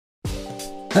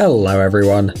Hello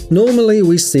everyone. Normally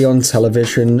we see on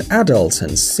television adult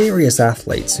and serious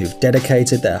athletes who've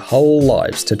dedicated their whole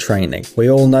lives to training. We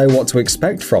all know what to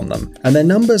expect from them, and their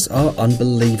numbers are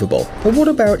unbelievable. But what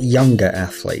about younger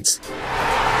athletes?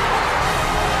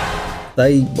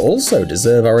 They also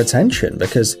deserve our attention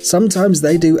because sometimes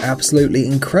they do absolutely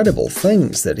incredible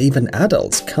things that even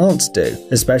adults can't do.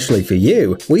 Especially for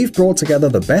you, we've brought together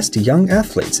the best young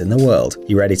athletes in the world.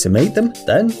 You ready to meet them?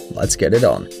 Then let's get it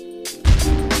on.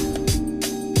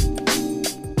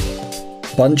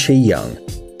 Bunchy Young.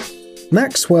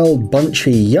 Maxwell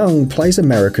Bunchy Young plays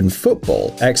American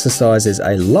football, exercises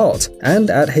a lot, and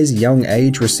at his young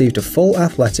age received a full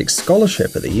athletic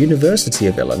scholarship at the University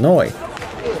of Illinois.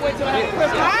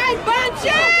 Alright,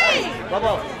 Bunchy! Go,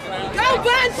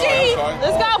 Bunchy!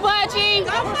 Let's go, Bunchy!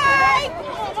 Go,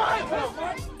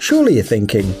 Surely you're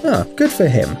thinking, good for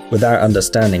him, without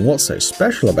understanding what's so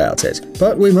special about it.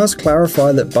 But we must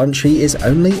clarify that Bunchy is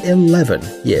only 11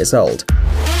 years old.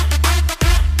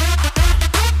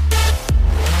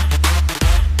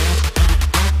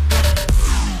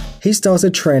 He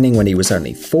started training when he was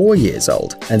only 4 years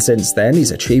old, and since then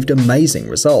he's achieved amazing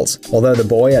results. Although the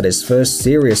boy had his first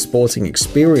serious sporting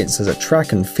experience as a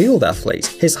track and field athlete,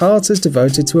 his heart is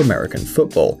devoted to American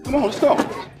football. Come on, let's go.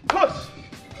 Push.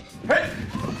 Hey.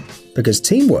 Because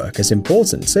teamwork is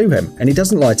important to him, and he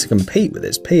doesn't like to compete with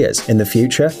his peers. In the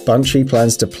future, Bunchy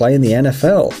plans to play in the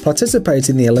NFL, participate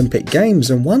in the Olympic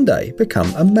Games, and one day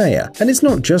become a mayor. And it's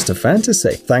not just a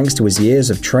fantasy. Thanks to his years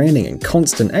of training and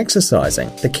constant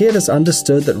exercising, the kid has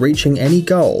understood that reaching any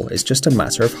goal is just a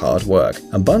matter of hard work,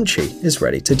 and Bunchy is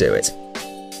ready to do it.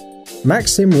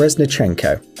 Maxim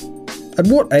Reznichenko. At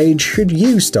what age should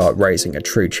you start raising a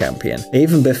true champion?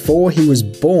 Even before he was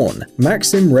born,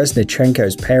 Maxim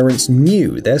Reznichenko's parents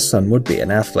knew their son would be an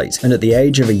athlete, and at the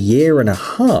age of a year and a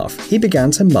half, he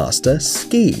began to master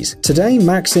skis. Today,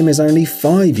 Maxim is only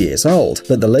 5 years old,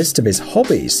 but the list of his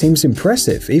hobbies seems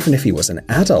impressive even if he was an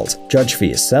adult. Judge for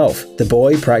yourself. The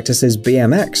boy practices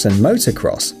BMX and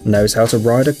motocross, knows how to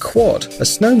ride a quad, a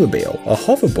snowmobile, a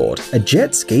hoverboard, a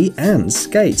jet ski, and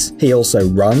skates. He also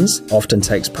runs, often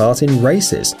takes part in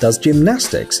races, does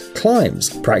gymnastics,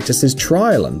 climbs, practices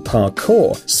trial and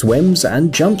parkour, swims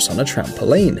and jumps on a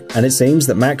trampoline. And it seems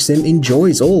that Maxim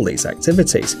enjoys all these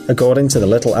activities. According to the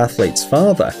little athlete's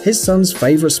father, his son's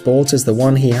favorite sport is the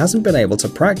one he hasn't been able to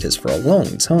practice for a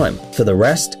long time. For the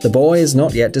rest, the boy has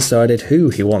not yet decided who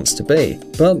he wants to be.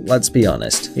 But let's be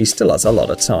honest, he still has a lot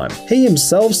of time. He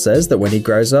himself says that when he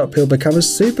grows up, he'll become a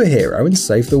superhero and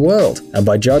save the world. And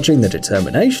by judging the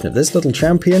determination of this little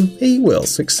champion, he will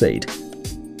succeed.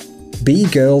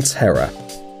 B-Girl Terra.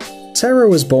 Terra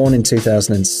was born in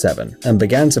 2007 and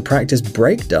began to practice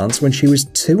breakdance when she was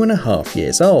 2.5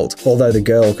 years old, although the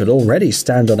girl could already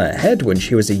stand on her head when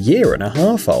she was a year and a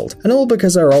half old, and all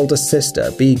because her older sister,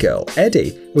 B-Girl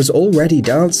Eddie, was already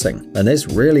dancing, and this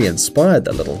really inspired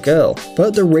the little girl.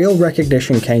 But the real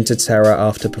recognition came to Terra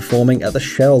after performing at the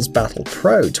Shell's Battle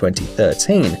Pro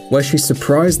 2013, where she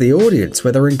surprised the audience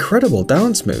with her incredible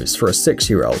dance moves for a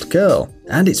 6-year-old girl.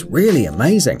 And it's really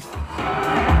amazing.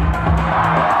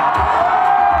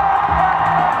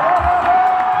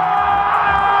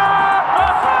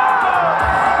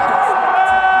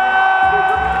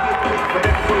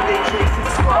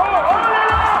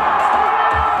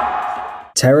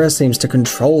 Terra seems to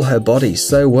control her body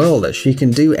so well that she can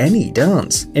do any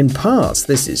dance. In parts,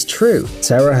 this is true.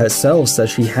 Terra herself says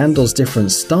she handles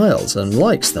different styles and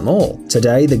likes them all.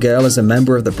 Today, the girl is a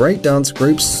member of the breakdance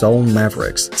group Soul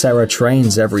Mavericks. Terra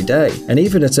trains every day, and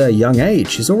even at her young age,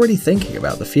 she's already thinking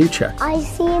about the future. I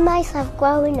see myself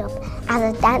growing up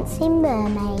as a dancing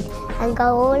mermaid and go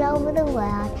all over the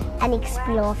world and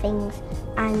explore things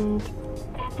and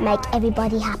make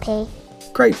everybody happy.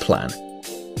 Great plan.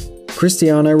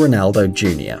 Cristiano Ronaldo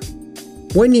Jr.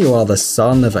 When you are the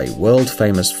son of a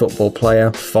world-famous football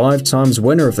player, 5 times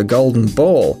winner of the Golden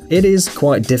Ball, it is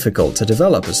quite difficult to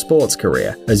develop a sports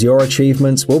career, as your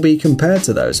achievements will be compared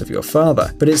to those of your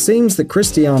father. But it seems that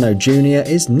Cristiano Jr.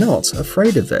 is not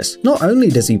afraid of this. Not only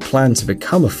does he plan to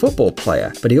become a football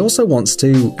player, but he also wants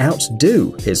to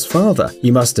outdo his father.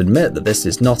 You must admit that this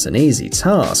is not an easy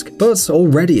task, but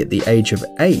already at the age of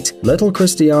 8, little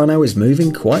Cristiano is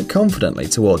moving quite confidently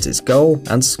towards his goal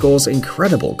and scores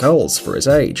incredible goals for his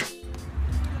age.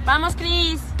 Vamos,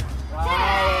 Chris!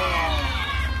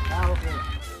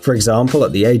 For example,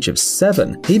 at the age of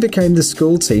 7, he became the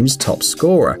school team's top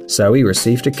scorer, so he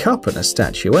received a cup and a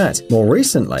statuette. More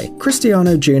recently,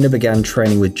 Cristiano Jr. began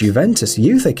training with Juventus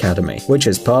Youth Academy, which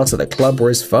is part of the club where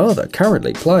his father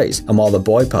currently plays, and while the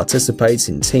boy participates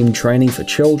in team training for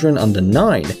children under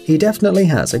 9, he definitely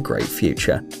has a great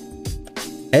future.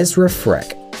 Ezra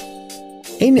Freck.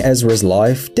 In Ezra's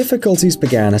life, difficulties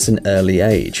began at an early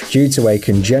age. Due to a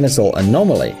congenital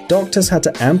anomaly, doctors had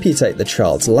to amputate the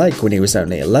child's leg when he was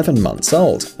only 11 months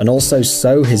old, and also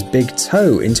sew his big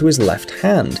toe into his left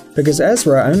hand, because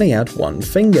Ezra only had one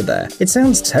finger there. It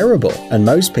sounds terrible, and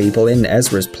most people in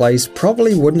Ezra's place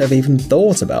probably wouldn't have even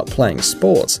thought about playing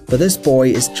sports, but this boy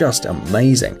is just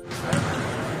amazing.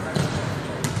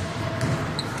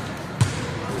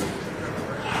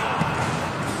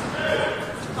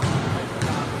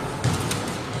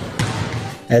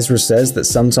 Ezra says that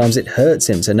sometimes it hurts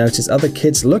him to notice other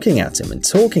kids looking at him and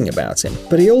talking about him,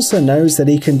 but he also knows that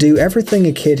he can do everything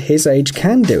a kid his age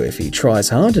can do if he tries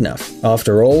hard enough.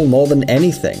 After all, more than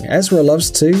anything, Ezra loves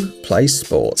to play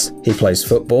sports. He plays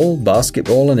football,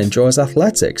 basketball, and enjoys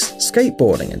athletics.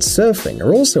 Skateboarding and surfing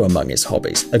are also among his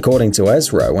hobbies. According to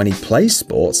Ezra, when he plays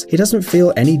sports, he doesn't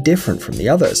feel any different from the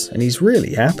others, and he's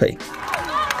really happy.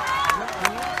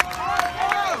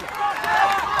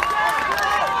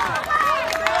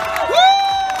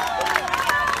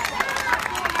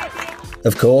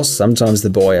 Of course, sometimes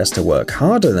the boy has to work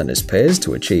harder than his peers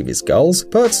to achieve his goals,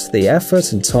 but the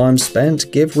effort and time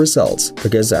spent give results,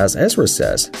 because as Ezra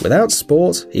says, without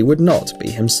sport, he would not be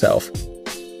himself.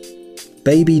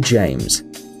 Baby James.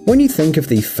 When you think of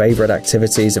the favourite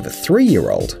activities of a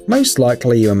 3-year-old, most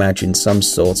likely you imagine some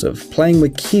sort of playing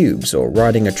with cubes or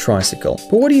riding a tricycle.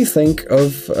 But what do you think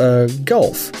of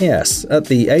golf? Yes, at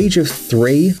the age of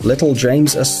 3, little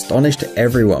James astonished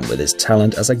everyone with his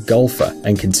talent as a golfer,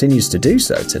 and continues to do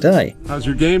so today. How's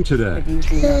your game today?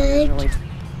 Good.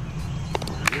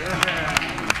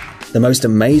 The most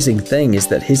amazing thing is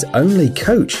that his only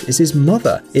coach is his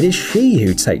mother. It is she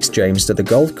who takes James to the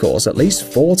golf course at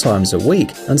least 4 times a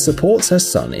week and supports her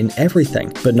son in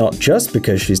everything. But not just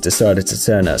because she's decided to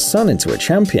turn her son into a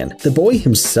champion. The boy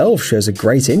himself shows a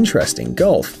great interest in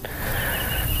golf.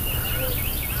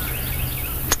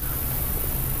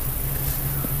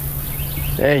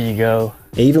 There you go.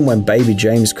 Even when baby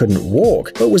James couldn't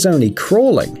walk, but was only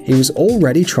crawling, he was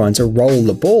already trying to roll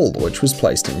the ball which was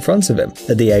placed in front of him.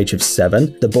 At the age of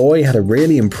 7, the boy had a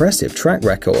really impressive track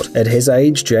record. At his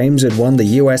age, James had won the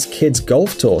US Kids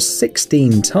Golf Tour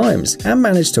 16 times and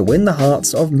managed to win the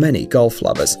hearts of many golf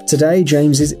lovers. Today,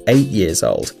 James is 8 years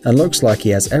old and looks like he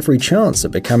has every chance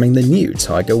of becoming the new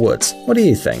Tiger Woods. What do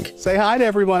you think? Say hi to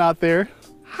everyone out there.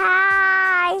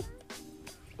 Hi.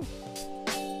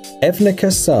 Evnika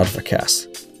Sardvakas.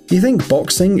 You think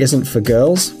boxing isn't for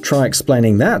girls? Try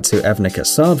explaining that to Evnika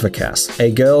Sardvakas, a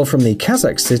girl from the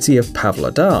Kazakh city of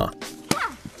Pavlodar.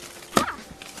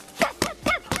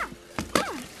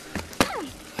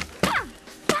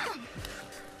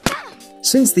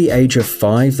 Since the age of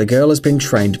 5, the girl has been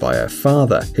trained by her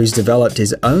father, who's developed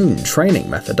his own training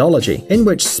methodology, in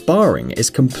which sparring is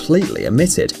completely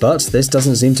omitted. But this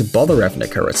doesn't seem to bother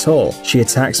Evnika at all. She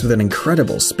attacks with an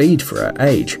incredible speed for her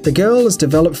age. The girl has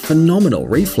developed phenomenal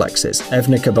reflexes.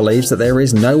 Evnika believes that there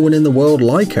is no one in the world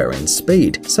like her in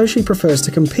speed, so she prefers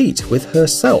to compete with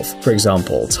herself, for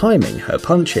example, timing her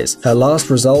punches. Her last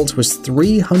result was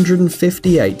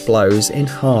 358 blows in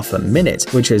half a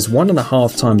minute, which is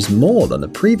 1.5 times more than the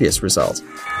previous result.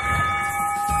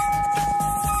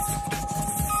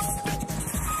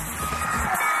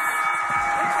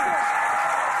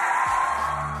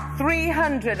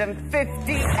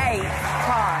 $358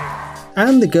 times.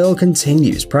 And the girl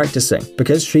continues practicing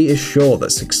because she is sure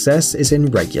that success is in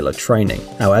regular training.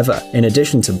 However, in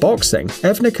addition to boxing,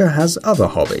 Evnika has other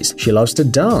hobbies. She loves to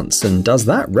dance and does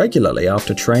that regularly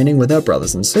after training with her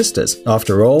brothers and sisters.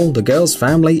 After all, the girl's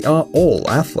family are all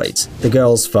athletes. The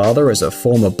girl's father is a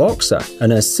former boxer,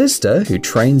 and her sister, who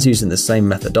trains using the same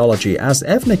methodology as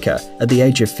Evnika, at the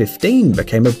age of 15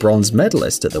 became a bronze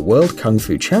medalist at the World Kung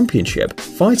Fu Championship,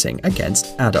 fighting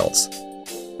against adults.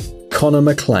 Connor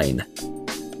McClain.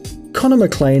 Connor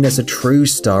McClain is a true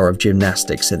star of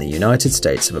gymnastics in the United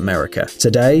States of America.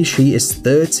 Today, she is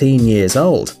 13 years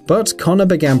old, but Connor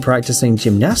began practicing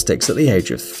gymnastics at the age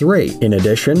of 3. In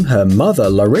addition, her mother,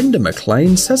 Lorinda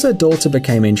McClain, says her daughter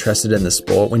became interested in the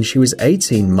sport when she was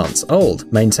 18 months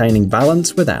old, maintaining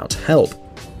balance without help.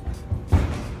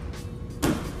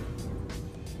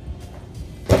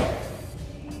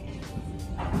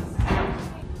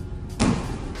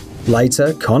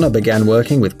 Later, Connor began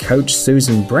working with coach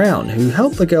Susan Brown, who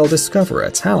helped the girl discover her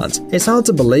talent. It's hard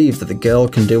to believe that the girl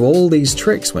can do all these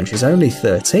tricks when she's only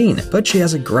 13, but she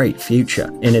has a great future.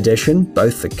 In addition,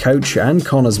 both the coach and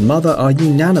Connor's mother are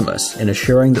unanimous in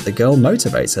assuring that the girl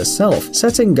motivates herself,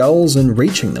 setting goals and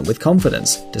reaching them with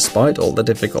confidence, despite all the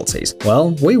difficulties.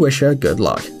 Well, we wish her good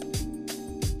luck.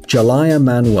 Jalaya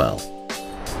Manuel.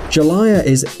 Jalaiah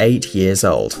is 8 years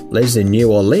old, lives in New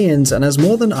Orleans, and has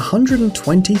more than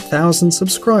 120,000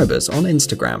 subscribers on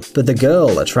Instagram. But the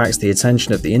girl attracts the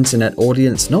attention of the internet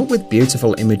audience not with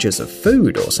beautiful images of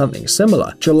food or something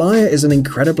similar. Jalaiah is an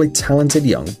incredibly talented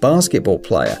young basketball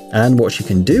player, and what she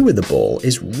can do with the ball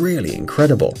is really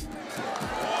incredible.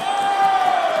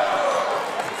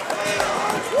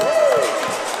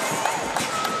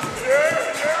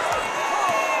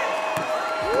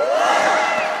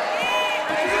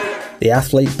 The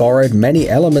athlete borrowed many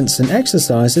elements and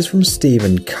exercises from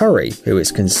Stephen Curry, who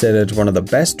is considered one of the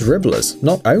best dribblers,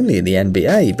 not only in the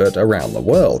NBA but around the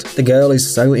world. The girl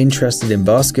is so interested in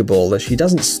basketball that she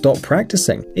doesn't stop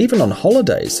practicing, even on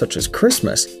holidays such as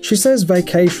Christmas. She says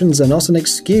vacations are not an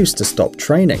excuse to stop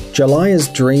training. Jalaiah's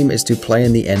dream is to play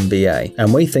in the NBA,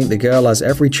 and we think the girl has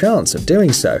every chance of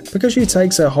doing so because she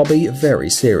takes her hobby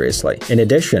very seriously. In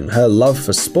addition, her love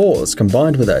for sports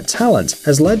combined with her talent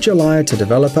has led Jalaiah to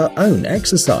develop her own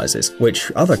exercises,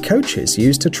 which other coaches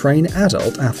use to train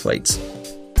adult athletes.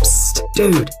 Psst,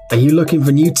 dude, are you looking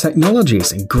for new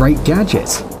technologies and great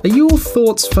gadgets? Are your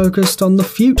thoughts focused on the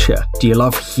future? Do you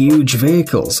love huge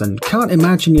vehicles and can't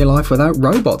imagine your life without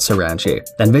robots around you?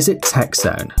 Then visit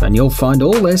TechZone and you'll find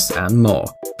all this and more.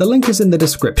 The link is in the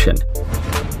description.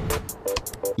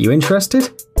 You interested?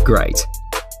 Great.